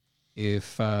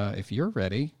if you're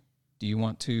ready, do you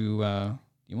want to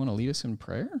lead us in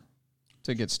prayer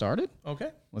to get started?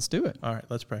 Okay. Let's do it. All right,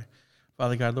 let's pray.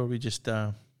 Father God, Lord,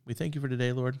 we thank you for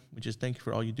today, Lord. We just thank you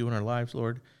for all you do in our lives,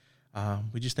 Lord.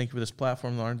 We just thank you for this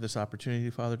platform, Lord, this opportunity,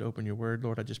 Father, to open your word,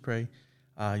 Lord. I just pray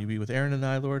you be with Aaron and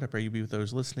I, Lord. I pray you be with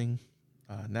those listening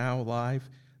now live,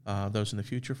 those in the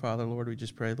future, Father, Lord. We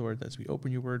just pray, Lord, that as we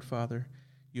open your word, Father,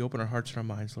 you open our hearts and our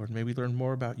minds, Lord. May we learn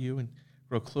more about you and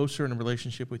grow closer in a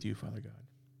relationship with you, Father God.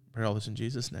 I pray all this in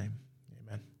Jesus' name.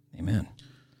 Amen. Amen.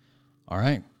 All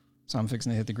right. So I'm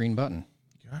fixing to hit the green button.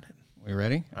 You got it. We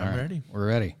ready? I'm ready. We're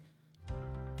ready.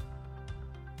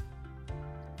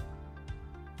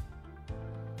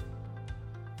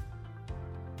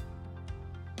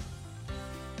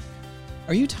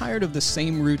 Are you tired of the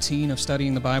same routine of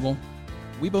studying the Bible?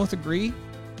 We both agree,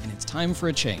 and it's time for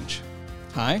a change.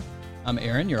 Hi, I'm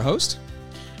Aaron, your host.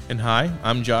 And hi,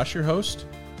 I'm Josh, your host.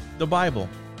 The Bible,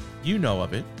 you know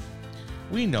of it,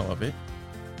 we know of it,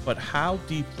 but how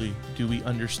deeply do we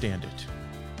understand it?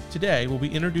 Today, we'll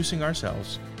be introducing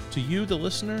ourselves to you, the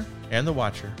listener and the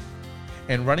watcher,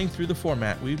 and running through the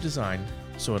format we've designed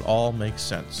so it all makes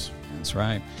sense. That's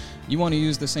right. You want to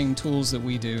use the same tools that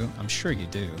we do? I'm sure you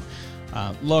do.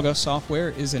 Logos software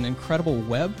is an incredible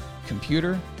web,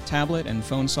 computer, tablet, and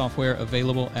phone software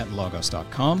available at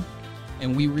logos.com.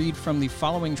 And we read from the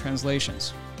following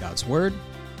translations: God's Word,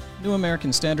 New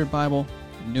American Standard Bible,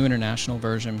 New International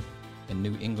Version, and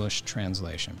New English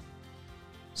Translation.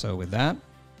 So with that,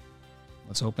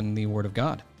 let's open the Word of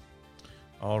God.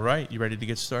 All right, you ready to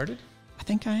get started? I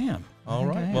think I am. All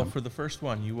right. Well, for the first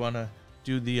one, you want to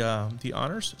do the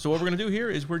honors? So what we're going to do here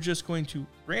is we're just going to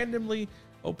randomly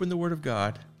open the Word of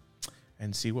God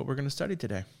and see what we're going to study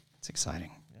today. It's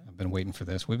exciting. Yeah. I've been waiting for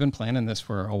this. We've been planning this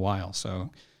for a while, so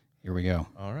here we go.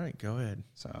 All right, go ahead.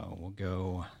 So we'll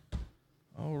go.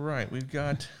 All right, we've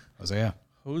got Hosea.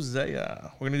 We're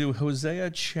going to do Hosea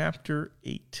chapter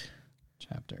 8.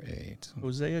 Chapter 8.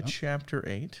 Hosea chapter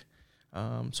 8.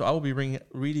 So I will be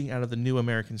reading out of the New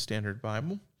American Standard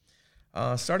Bible.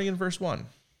 Starting in verse 1.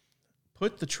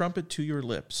 Put the trumpet to your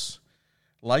lips.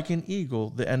 Like an eagle,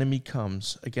 the enemy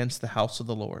comes against the house of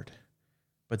the Lord.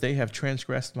 But they have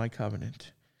transgressed my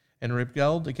covenant and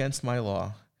rebelled against my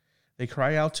law. They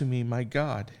cry out to me, my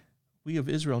God, we of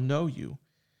Israel know you.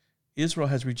 Israel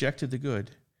has rejected the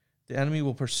good. The enemy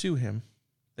will pursue him.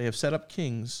 They have set up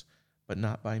kings, but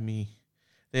not by me.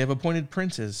 They have appointed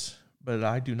princes, but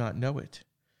I do not know it.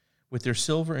 With their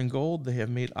silver and gold they have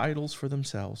made idols for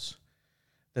themselves,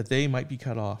 that they might be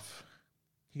cut off.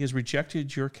 He has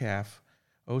rejected your calf,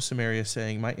 O Samaria,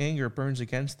 saying, my anger burns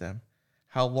against them.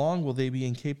 How long will they be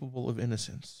incapable of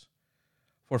innocence?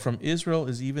 For from Israel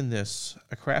is even this,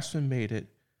 a craftsman made it,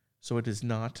 so it is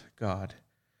not God.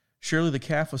 Surely the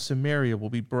calf of Samaria will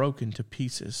be broken to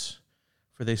pieces,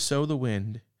 for they sow the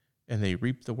wind, and they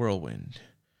reap the whirlwind.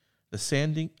 The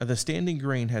standing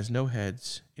grain has no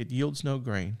heads, it yields no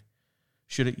grain.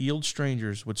 Should it yield,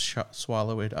 strangers would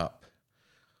swallow it up.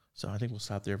 So I think we'll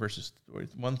stop there, verses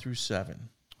 1 through 7.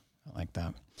 I like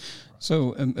that.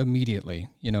 So immediately,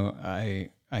 I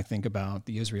think about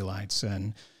the Israelites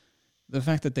and the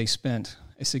fact that they spent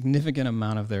a significant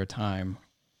amount of their time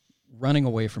running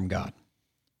away from God.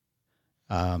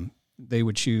 They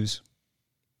would choose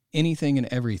anything and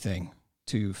everything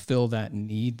to fill that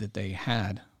need that they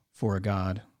had for a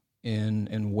God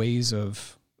in ways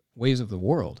of the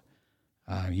world.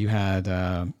 You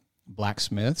had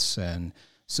blacksmiths and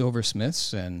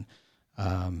silversmiths and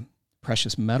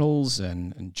precious metals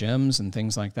and gems and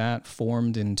things like that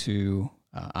formed into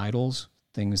idols,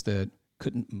 things that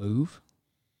couldn't move,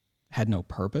 had no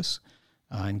purpose.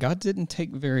 And God didn't take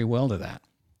very well to that.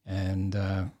 And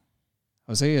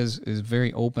Hosea is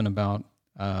very open about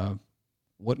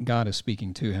what God is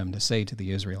speaking to him to say to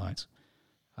the Israelites.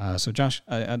 So Josh,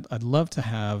 I'd love to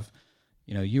have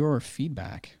your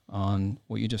feedback on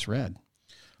what you just read.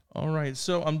 All right.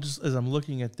 So as I'm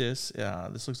looking at this,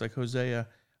 this looks like Hosea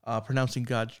pronouncing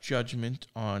God's judgment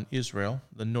on Israel,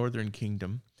 the northern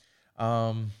kingdom.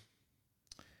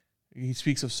 He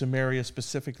speaks of Samaria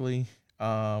specifically.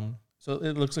 So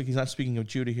it looks like he's not speaking of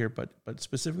Judah here, but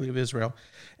specifically of Israel.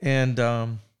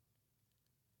 And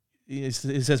it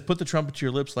says, put the trumpet to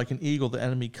your lips like an eagle, the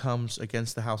enemy comes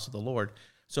against the house of the Lord.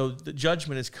 So the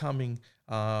judgment is coming.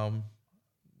 I'm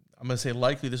going to say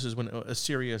likely this is when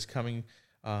Assyria is coming.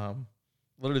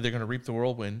 Literally, they're going to reap the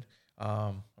whirlwind.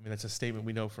 That's a statement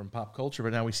we know from pop culture,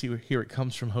 but now we see here it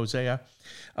comes from Hosea.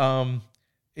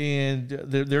 And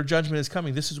their judgment is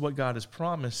coming. This is what God has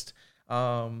promised.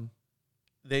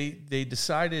 They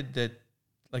decided that,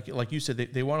 like you said,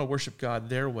 they want to worship God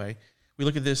their way. We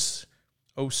look at this,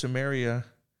 O Samaria,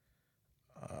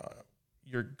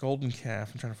 your golden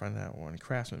calf. I'm trying to find that one.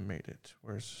 Craftsman made it.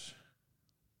 Where's...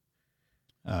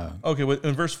 Okay,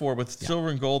 in verse 4, with silver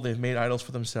and gold they've made idols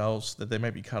for themselves, that they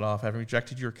might be cut off, having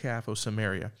rejected your calf, O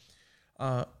Samaria.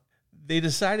 They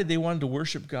decided they wanted to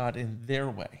worship God in their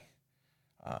way.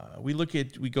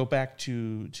 We go back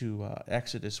to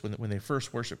Exodus when they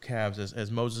first worship calves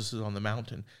as Moses is on the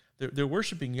mountain. They're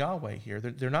worshiping Yahweh here.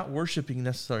 They're not worshiping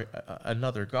necessarily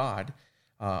another god,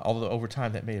 although over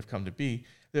time that may have come to be.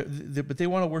 But they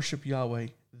want to worship Yahweh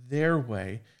their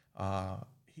way.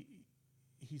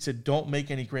 He said, "Don't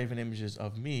make any graven images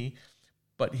of me."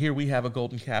 But here we have a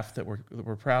golden calf that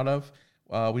we're proud of.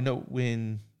 We know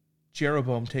when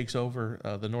Jeroboam takes over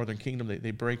the northern kingdom,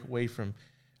 they break away from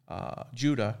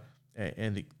Judah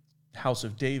and the house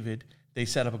of David. They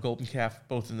set up a golden calf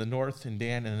both in the north in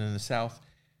Dan and in the south.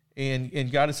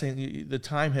 And God is saying, the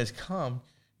time has come.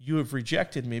 You have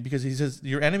rejected me, because he says,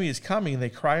 your enemy is coming, and they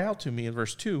cry out to me in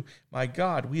verse 2, my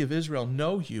God, we of Israel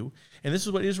know you. And this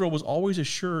is what Israel was always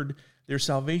assured their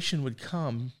salvation would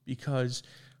come, because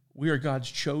we are God's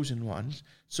chosen ones.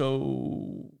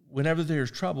 So whenever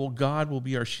there's trouble, God will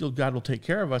be our shield. God will take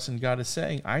care of us. And God is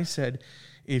saying, I said,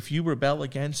 if you rebel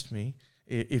against me,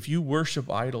 if you worship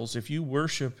idols, if you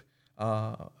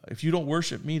don't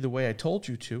worship me the way I told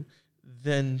you to,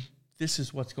 then this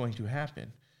is what's going to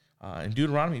happen. In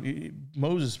Deuteronomy,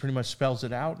 Moses pretty much spells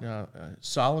it out.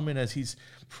 Solomon, as he's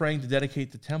praying to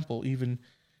dedicate the temple, even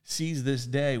sees this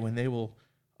day when they will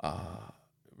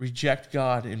reject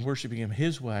God in worshiping him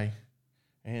his way,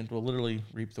 and will literally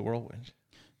reap the whirlwind.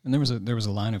 And there was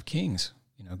a line of kings.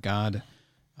 God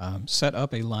set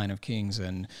up a line of kings,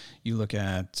 and you look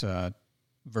at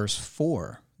verse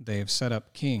 4. They have set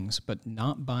up kings, but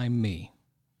not by me.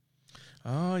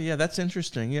 Oh, yeah, that's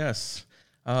interesting. Yes.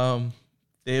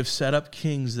 They have set up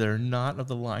kings that are not of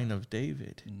the line of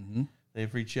David. Mm-hmm.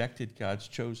 They've rejected God's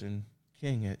chosen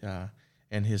king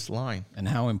and his line. And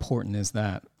how important is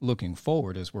that looking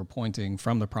forward, as we're pointing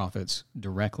from the prophets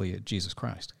directly at Jesus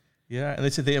Christ? Yeah, and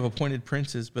they said they have appointed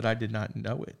princes, but I did not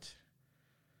know it.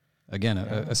 Again,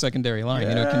 a secondary line,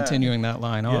 continuing that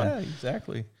line on. Yeah,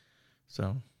 exactly.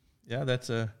 So, yeah, that's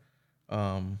a...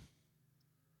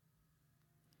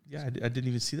 I didn't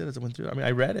even see that as I went through. I mean,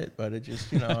 I read it, but it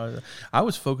just, I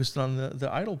was focused on the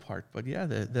idol part. But yeah,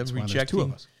 them rejecting. Two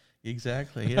of us.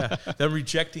 Exactly, yeah. Them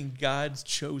rejecting God's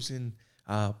chosen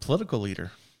political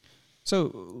leader.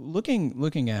 So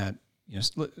looking at,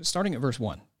 starting at verse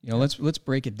 1, let's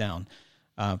break it down.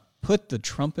 Put the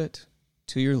trumpet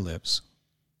to your lips.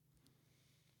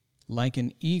 Like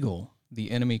an eagle,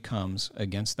 the enemy comes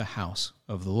against the house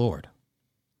of the Lord,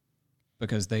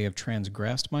 because they have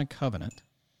transgressed my covenant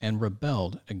and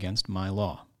rebelled against my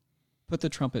law. Put the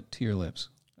trumpet to your lips.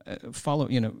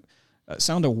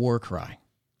 Sound a war cry.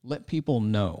 Let people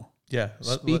know. Yeah.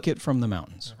 Speak it from the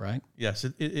mountains, right? Yes,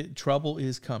 trouble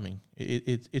is coming.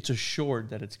 It's assured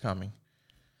that it's coming.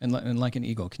 And like an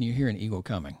eagle, can you hear an eagle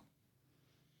coming?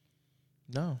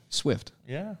 No. Swift.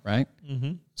 Yeah. Right?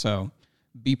 Mm-hmm. So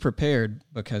be prepared,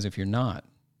 because if you're not,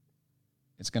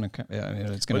 it's going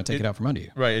to take it out from under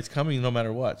you. Right. It's coming no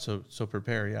matter what. So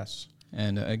prepare, yes.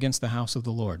 And against the house of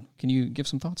the Lord. Can you give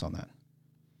some thoughts on that?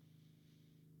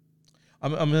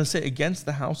 I'm going to say against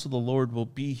the house of the Lord will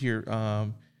be here,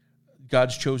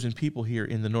 God's chosen people here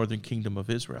in the northern kingdom of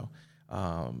Israel.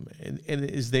 And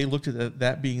as they looked at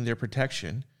that being their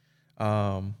protection,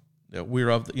 we're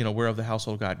of the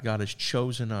household of God. God has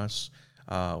chosen us.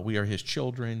 We are his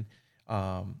children.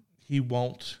 He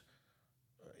won't,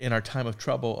 in our time of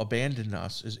trouble, abandon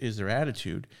us, is their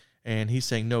attitude. And he's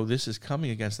saying, no, this is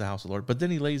coming against the house of the Lord. But then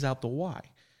he lays out the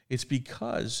why. It's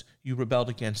because you rebelled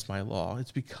against my law.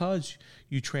 It's because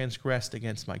you transgressed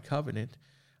against my covenant.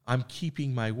 I'm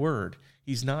keeping my word.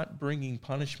 He's not bringing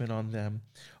punishment on them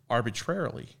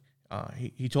arbitrarily.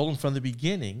 He told them from the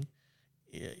beginning,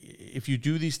 if you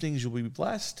do these things, you'll be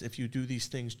blessed. If you do these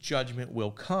things, judgment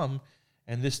will come.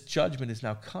 And this judgment is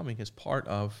now coming as part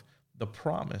of the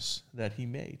promise that he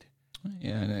made.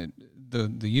 Yeah, and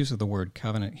the use of the word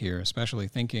covenant here, especially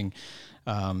thinking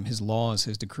his laws,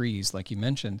 his decrees, like you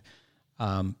mentioned,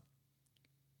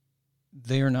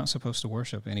 they are not supposed to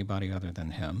worship anybody other than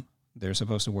him. They're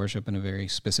supposed to worship in a very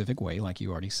specific way, like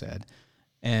you already said.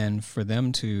 And for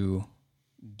them to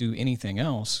do anything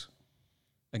else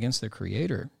against their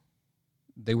Creator,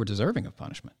 they were deserving of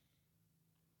punishment.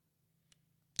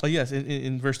 Oh, yes,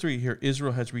 in verse 3 here,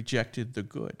 Israel has rejected the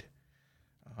good.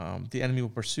 The enemy will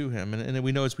pursue him. And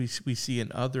we know, as we see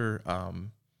in other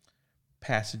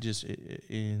passages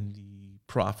in the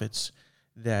prophets,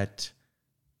 that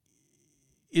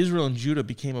Israel and Judah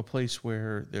became a place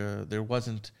where there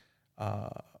wasn't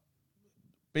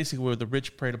basically where the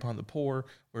rich preyed upon the poor,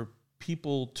 where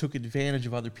people took advantage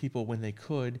of other people when they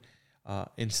could,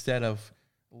 instead of,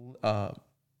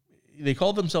 they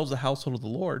called themselves the household of the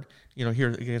Lord, here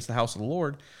against the house of the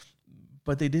Lord,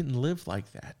 but they didn't live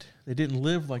like that. They didn't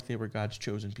live like they were God's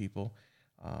chosen people.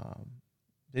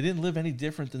 They didn't live any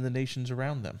different than the nations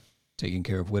around them. Taking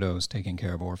care of widows, taking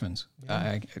care of orphans.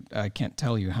 Yeah. I can't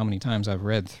tell you how many times I've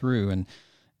read through,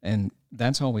 and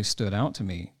that's always stood out to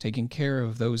me, taking care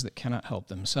of those that cannot help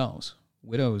themselves.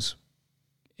 Widows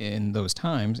in those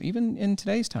times, even in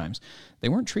today's times, they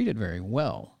weren't treated very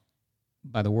well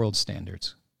by the world's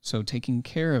standards. So taking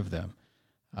care of them,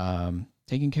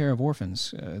 taking care of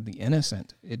orphans, the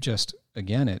innocent, it just,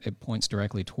 again, it points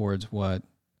directly towards what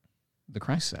the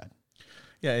Christ said.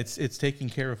 Yeah, it's taking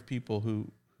care of people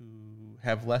who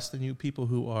have less than you, people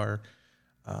who are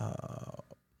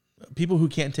people who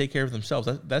can't take care of themselves.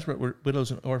 That's what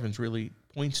widows and orphans really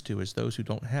points to, is those who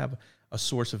don't have a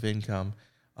source of income,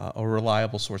 a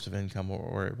reliable source of income,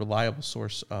 or a reliable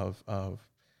source of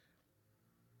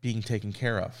being taken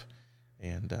care of.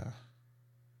 And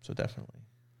so definitely.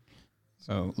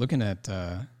 So looking at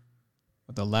the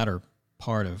latter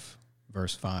part of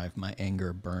verse 5, my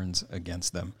anger burns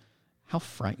against them. How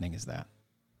frightening is that?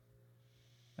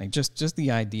 Like just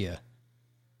the idea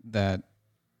that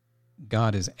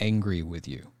God is angry with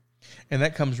you. And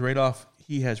that comes right off,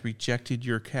 he has rejected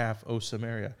your calf, O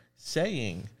Samaria,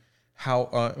 saying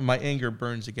how my anger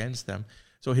burns against them.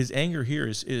 So his anger here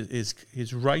is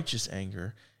his righteous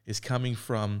anger is coming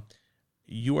from,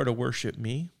 you are to worship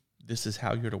me. This is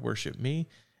how you're to worship me.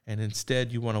 And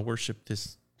instead you want to worship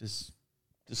this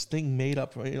thing made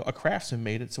up, a craftsman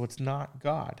made it, so it's not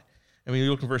God. I mean,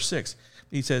 you look in verse 6,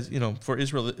 he says, for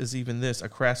Israel is even this, a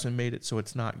craftsman made it, so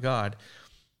it's not God.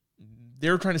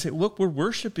 They're trying to say, look, we're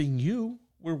worshiping you.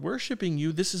 We're worshiping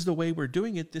you. This is the way we're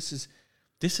doing it. This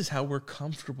is how we're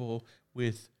comfortable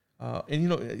with. And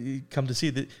you come to see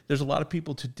that there's a lot of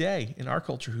people today in our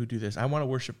culture who do this. I want to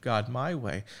worship God my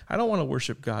way. I don't want to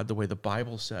worship God the way the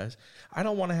Bible says. I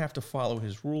don't want to have to follow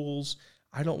his rules.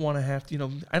 I don't want to have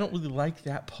to, I don't really like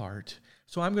that part.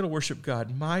 So I'm going to worship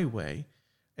God my way.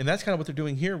 And that's kind of what they're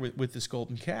doing here with this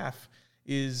golden calf,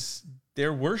 is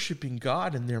they're worshiping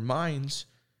God in their minds,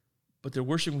 but they're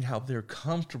worshiping how they're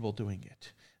comfortable doing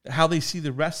it, how they see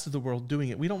the rest of the world doing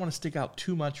it. We don't want to stick out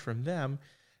too much from them.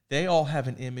 They all have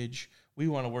an image. We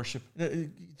want to worship.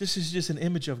 This is just an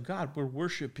image of God. We're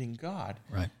worshiping God.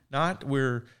 Right. Not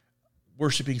we're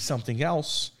worshiping something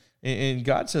else. And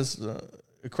God says,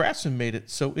 a craftsman made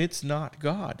it, so it's not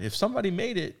God. If somebody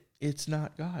made it, it's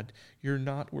not God. You're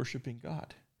not worshiping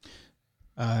God.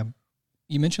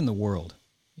 You mentioned the world,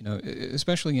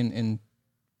 especially in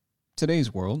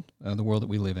today's world, the world that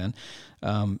we live in.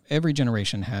 Every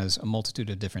generation has a multitude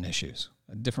of different issues,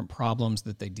 different problems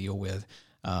that they deal with.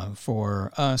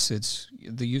 For us, it's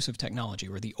the use of technology,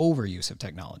 or the overuse of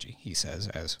technology, he says,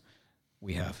 as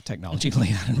we have technology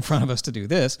laid out in front of us to do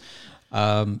this.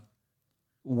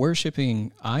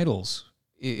 Worshipping idols,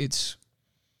 it's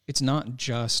not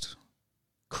just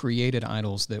created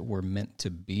idols that were meant to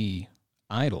be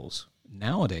idols.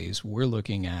 Nowadays, we're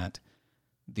looking at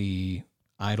the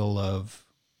idol of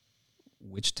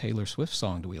which Taylor Swift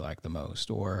song do we like the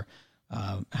most, or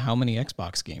how many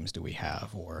Xbox games do we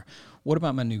have, or what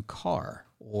about my new car,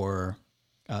 or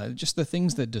just the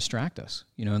things that distract us,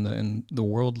 in the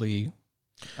worldly.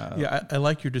 Yeah, I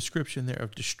like your description there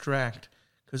of distract,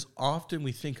 because often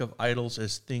we think of idols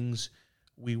as things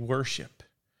we worship,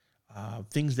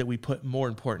 things that we put more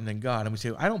important than God. And we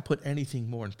say, I don't put anything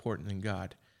more important than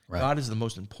God. Right. God is the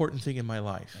most important thing in my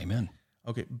life. Amen.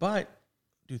 Okay, but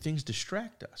do things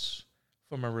distract us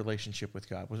from our relationship with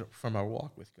God, from our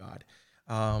walk with God?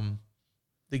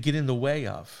 They get in the way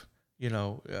of,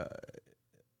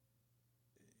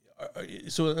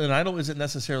 so an idol isn't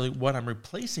necessarily what I'm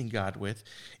replacing God with.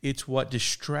 It's what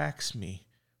distracts me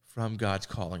from God's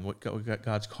calling, what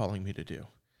God's calling me to do.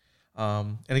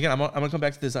 And again, I'm going to come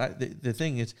back to this. The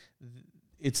thing is,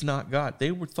 it's not God. They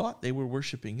thought they were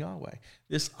worshiping Yahweh.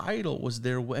 This idol was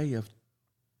their way of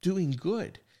doing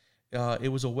good.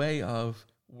 It was a way of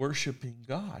worshiping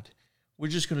God. We're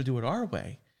just going to do it our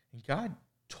way. And God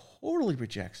totally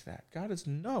rejects that. God is,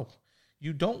 no,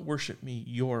 you don't worship me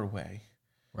your way.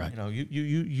 Right.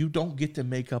 You don't get to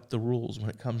make up the rules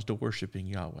when it comes to worshiping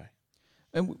Yahweh.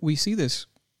 And we see this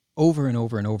over and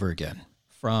over and over again,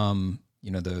 from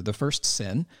the first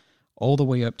sin all the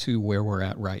way up to where we're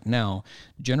at right now.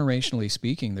 Generationally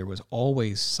speaking, there was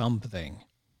always something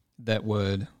that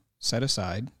would set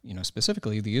aside,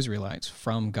 specifically the Israelites,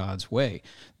 from God's way.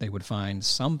 They would find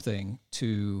something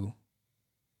to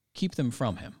keep them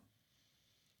from him.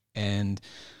 And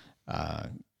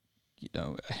You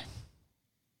know,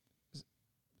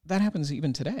 that happens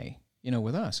even today, you know,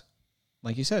 with us.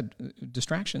 Like you said,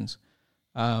 distractions.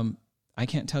 I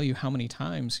can't tell you how many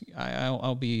times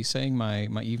I'll be saying my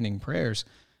evening prayers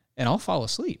and I'll fall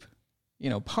asleep. You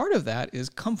know, part of that is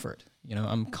comfort. You know,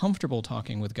 I'm comfortable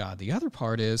talking with God. The other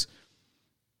part is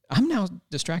I'm now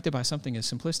distracted by something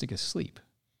as simplistic as sleep.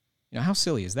 You know, how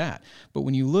silly is that? But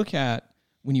when you look at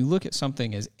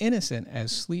something as innocent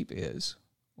as sleep is,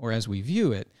 or as we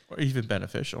view it, Or even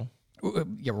beneficial.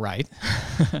 you're right.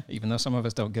 Even though some of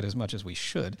us don't get as much as we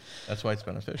should. That's why it's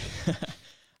beneficial.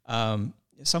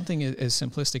 Something as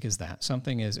simplistic as that,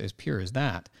 something as pure as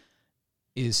that,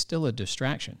 is still a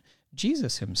distraction.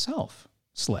 Jesus himself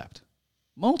slept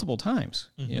multiple times.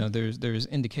 Mm-hmm. You know, there's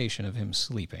indication of him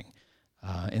sleeping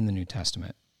in the New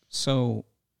Testament. So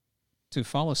to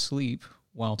fall asleep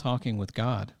while talking with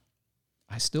God,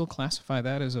 I still classify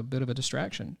that as a bit of a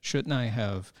distraction. Shouldn't I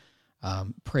have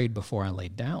prayed before I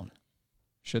laid down?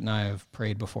 Shouldn't I have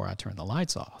prayed before I turned the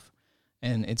lights off?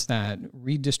 And it's that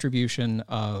redistribution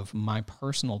of my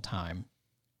personal time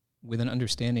with an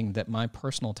understanding that my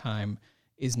personal time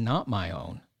is not my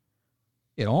own.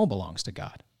 It all belongs to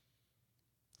God,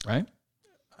 right?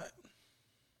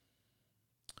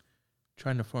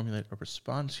 Trying to formulate a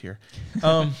response here.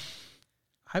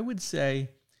 I would say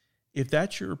if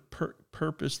that's your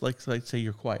purpose, like say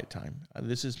your quiet time,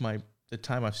 this is the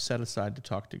time I've set aside to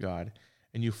talk to God,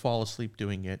 and you fall asleep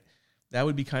doing it, that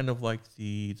would be kind of like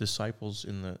the disciples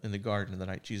in the garden the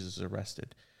night Jesus is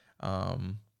arrested.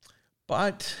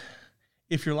 But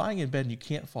if you're lying in bed and you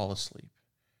can't fall asleep,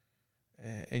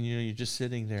 and you know you're just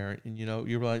sitting there, and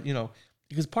you're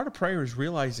because part of prayer is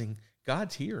realizing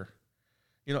God's here.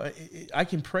 You know, I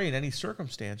can pray in any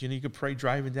circumstance. You know, you could pray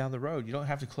driving down the road. You don't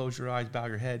have to close your eyes, bow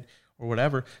your head, or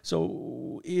whatever.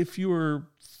 So if you're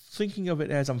thinking of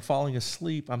it as I'm falling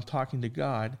asleep, I'm talking to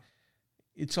God,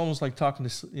 it's almost like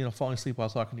falling asleep while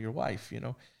talking to your wife. You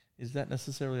know, is that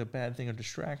necessarily a bad thing or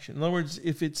distraction? In other words,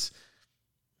 if it's...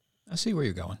 I see where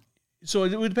you're going. So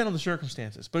it would depend on the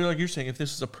circumstances. But like you're saying, if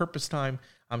this is a purpose time,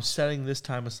 I'm setting this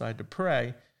time aside to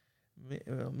pray,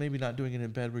 maybe not doing it in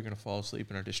bed, we're going to fall asleep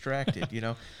and are distracted. You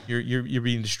know, you're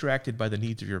being distracted by the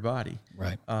needs of your body.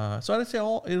 Right. So I'd say it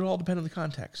all depends on the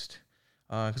context.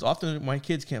 Because often my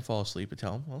kids can't fall asleep. I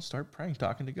tell them, well, start praying,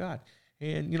 talking to God.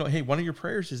 And, hey, one of your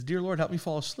prayers is, Dear Lord, help me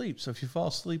fall asleep. So if you fall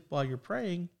asleep while you're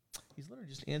praying, he's literally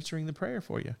just answering the prayer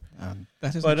for you.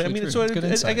 That is but I mean, true. so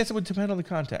I guess it would depend on the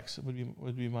context. It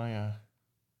would be my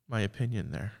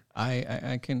opinion there.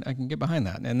 I can get behind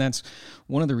that, and that's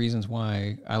one of the reasons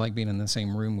why I like being in the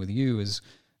same room with you. Is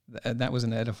that was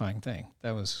an edifying thing.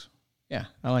 That was, I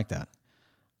like that.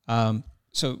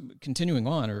 So continuing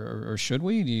on, or should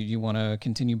we? Do you want to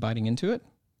continue biting into it?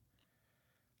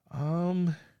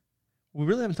 We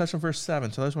really haven't touched on verse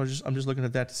 7, so I'm just looking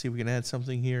at that to see if we can add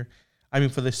something here. I mean,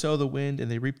 for they sow the wind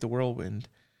and they reap the whirlwind.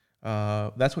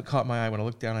 That's what caught my eye when I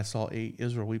looked down. I saw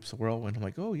Israel weeps the whirlwind. I'm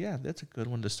like, oh yeah, that's a good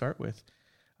one to start with.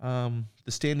 The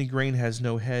standing grain has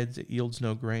no heads; it yields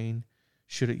no grain.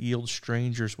 Should it yield,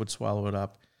 strangers would swallow it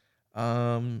up.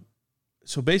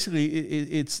 So basically,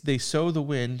 it's they sow the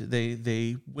wind.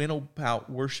 They went about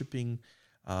worshiping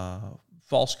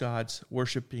false gods,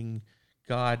 worshiping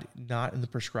God not in the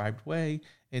prescribed way,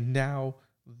 and now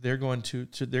they're going to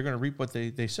reap what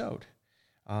they sowed.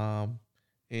 And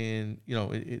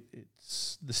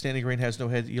it's the standing grain has no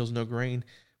head, it yields no grain.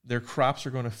 Their crops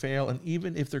are going to fail, and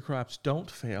even if their crops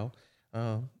don't fail,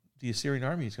 the Assyrian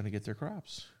army is going to get their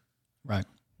crops. Right.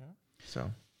 Yeah.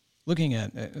 So, looking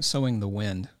at sowing the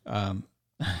wind,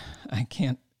 I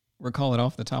can't recall it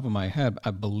off the top of my head.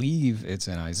 I believe it's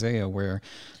in Isaiah where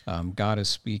God is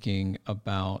speaking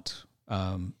about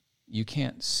you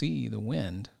can't see the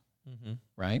wind,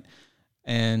 right?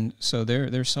 And so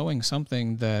they're sowing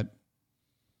something that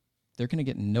they're going to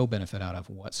get no benefit out of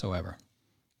whatsoever.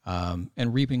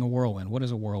 And reaping a whirlwind. What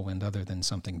is a whirlwind other than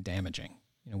something damaging?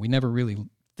 You know, we never really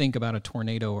think about a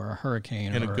tornado or a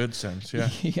hurricane. In a good sense, yeah.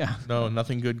 Yeah. No,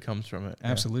 nothing good comes from it.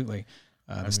 Absolutely.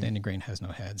 The standing grain has no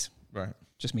heads. Right.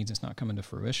 Just means it's not coming to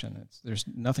fruition. There's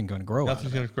nothing going to grow.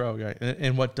 Nothing's going to grow, yeah.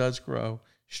 And what does grow,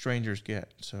 strangers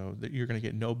get. So that you're going to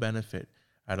get no benefit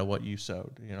out of what you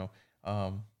sowed. You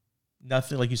know,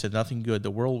 nothing, like you said, nothing good.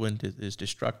 The whirlwind is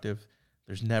destructive.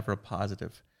 There's never a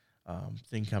positive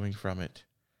thing coming from it.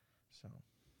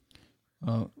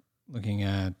 So, looking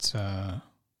at,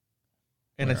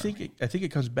 and I think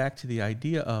it comes back to the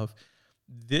idea of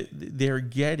they're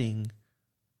getting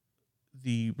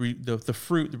the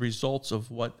fruit, the results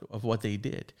of what they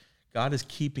did. God is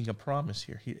keeping a promise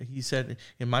here. He said,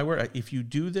 in my word, if you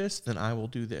do this, then I will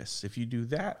do this. If you do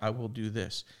that, I will do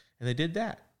this. And they did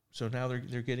that. So now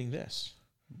they're getting this.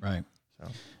 Right. So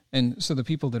And so the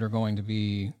people that are going to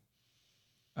be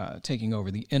taking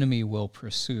over, the enemy will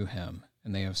pursue him,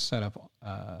 and they have set up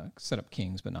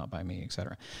kings, but not by me,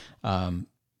 etc.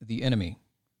 The enemy,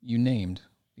 you named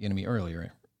the enemy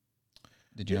earlier,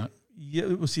 did you not? Yeah.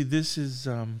 Well, see, this is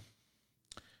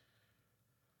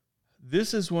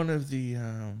one of the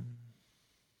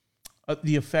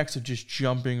effects of just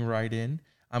jumping right in.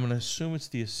 I'm going to assume it's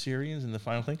the Assyrians in the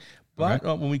final thing. But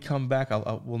when we come back,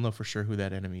 we'll know for sure who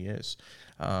that enemy is.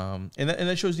 And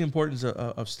that shows the importance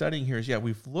of studying here.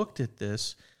 We've looked at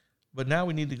this, but now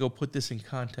we need to go put this in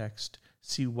context,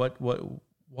 see what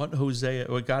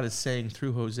God is saying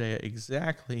through Hosea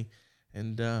exactly,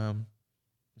 and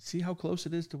see how close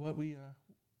it is to what we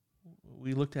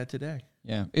looked at today.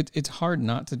 Yeah, it's hard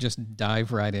not to just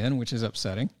dive right in, which is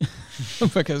upsetting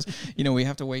because, we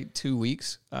have to wait 2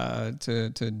 weeks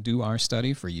to do our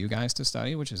study, for you guys to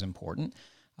study, which is important,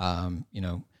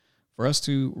 for us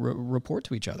to report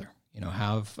to each other,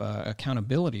 have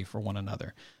accountability for one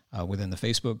another within the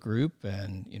Facebook group,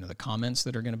 and, the comments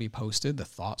that are going to be posted, the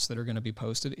thoughts that are going to be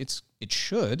posted. It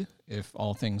should, if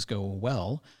all things go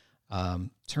well,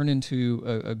 turn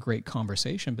into a great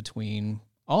conversation between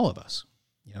all of us.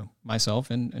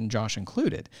 Myself and Josh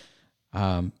included.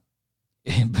 But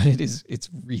it's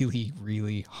really,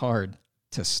 really hard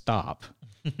to stop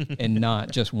and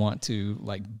not just want to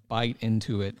bite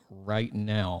into it right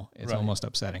now. It's almost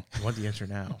upsetting. I want the answer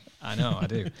now. I know, I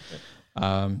do.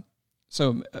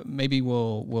 So maybe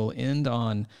we'll end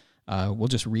on, we'll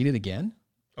just read it again.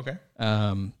 Okay.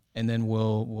 And then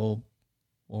we'll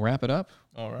wrap it up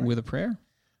with a prayer.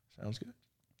 Sounds good.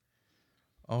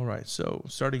 All right, so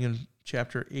starting in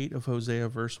chapter 8 of Hosea,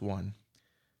 verse 1.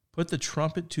 Put the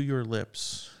trumpet to your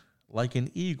lips. Like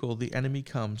an eagle, the enemy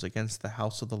comes against the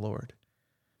house of the Lord,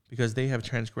 because they have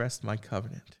transgressed my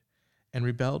covenant and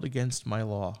rebelled against my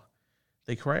law.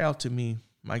 They cry out to me,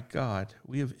 my God,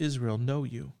 we of Israel know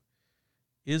you.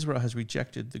 Israel has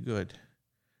rejected the good.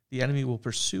 The enemy will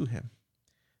pursue him.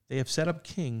 They have set up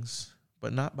kings,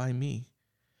 but not by me.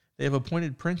 They have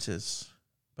appointed princes,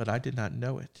 but I did not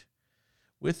know it.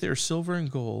 With their silver and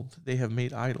gold, they have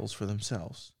made idols for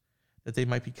themselves, that they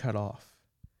might be cut off.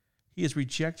 He has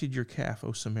rejected your calf,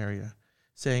 O Samaria,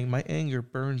 saying, my anger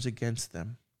burns against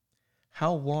them.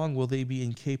 How long will they be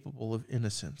incapable of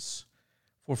innocence?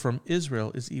 For from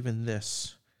Israel is even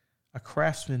this, a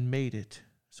craftsman made it,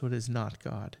 so it is not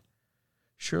God.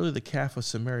 Surely the calf of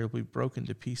Samaria will be broken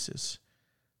to pieces,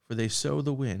 for they sow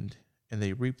the wind, and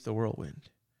they reap the whirlwind.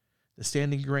 The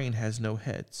standing grain has no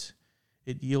heads.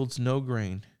 It yields no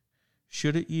grain.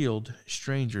 Should it yield,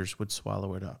 strangers would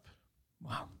swallow it up.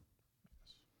 Wow.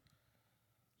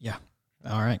 Yeah.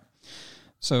 All right.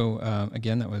 So,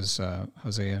 again, that was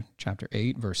Hosea chapter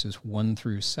 8, verses 1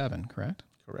 through 7, correct?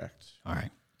 Correct. All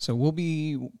right. So we'll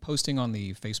be posting on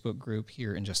the Facebook group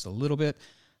here in just a little bit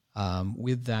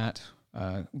with that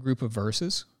group of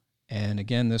verses. And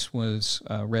again, this was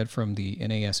read from the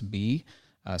NASB,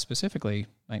 specifically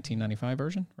 1995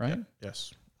 version, right? Yeah.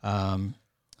 Yes.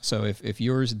 So if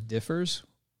yours differs,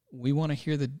 we want to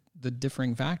hear the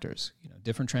differing factors.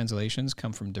 Different translations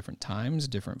come from different times,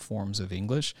 different forms of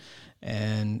English,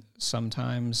 and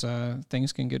sometimes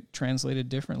things can get translated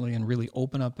differently and really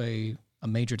open up a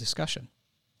major discussion.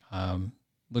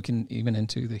 Looking even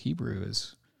into the Hebrew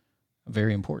is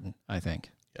very important, I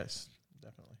think. Yes,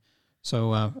 definitely.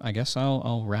 So I guess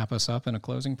I'll wrap us up in a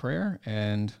closing prayer,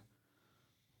 and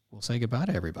we'll say goodbye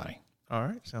to everybody. All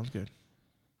right, sounds good.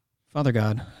 Father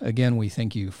God, again, we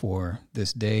thank you for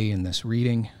this day and this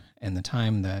reading and the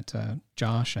time that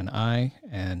Josh and I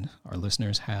and our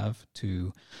listeners have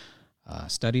to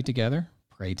study together,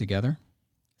 pray together,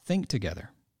 think together.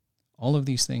 All of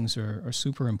these things are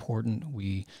super important.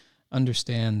 We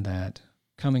understand that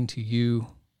coming to you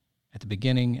at the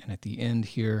beginning and at the end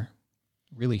here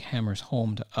really hammers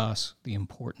home to us the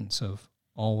importance of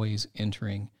always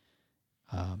entering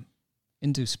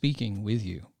into speaking with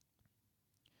you.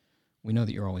 We know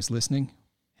that you're always listening,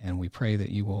 and we pray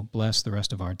that you will bless the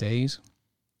rest of our days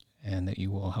and that you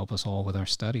will help us all with our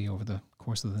study over the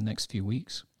course of the next few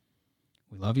weeks.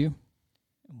 We love you,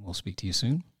 and we'll speak to you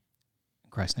soon.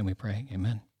 In Christ's name we pray.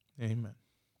 Amen. Amen.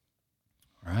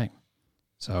 All right.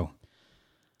 So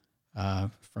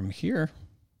from here,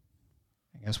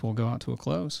 I guess we'll go out to a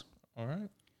close. All right.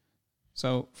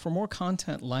 So for more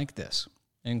content like this,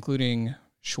 including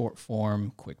short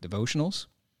form quick devotionals,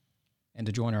 and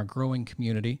to join our growing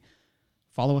community,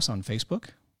 follow us on Facebook,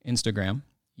 Instagram,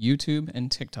 YouTube,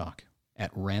 and TikTok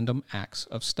at Random Acts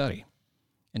of Study.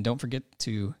 And don't forget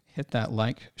to hit that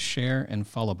like, share, and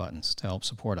follow buttons to help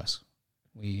support us.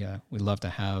 We love to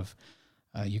have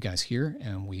you guys here,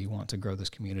 and we want to grow this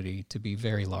community to be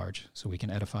very large so we can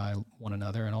edify one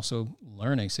another and also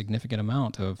learn a significant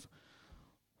amount of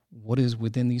what is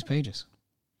within these pages.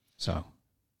 So,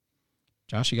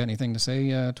 Josh, you got anything to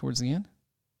say towards the end?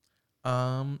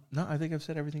 No, I think I've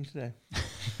said everything today.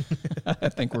 I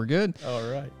think we're good. All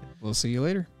right. We'll see you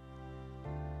later.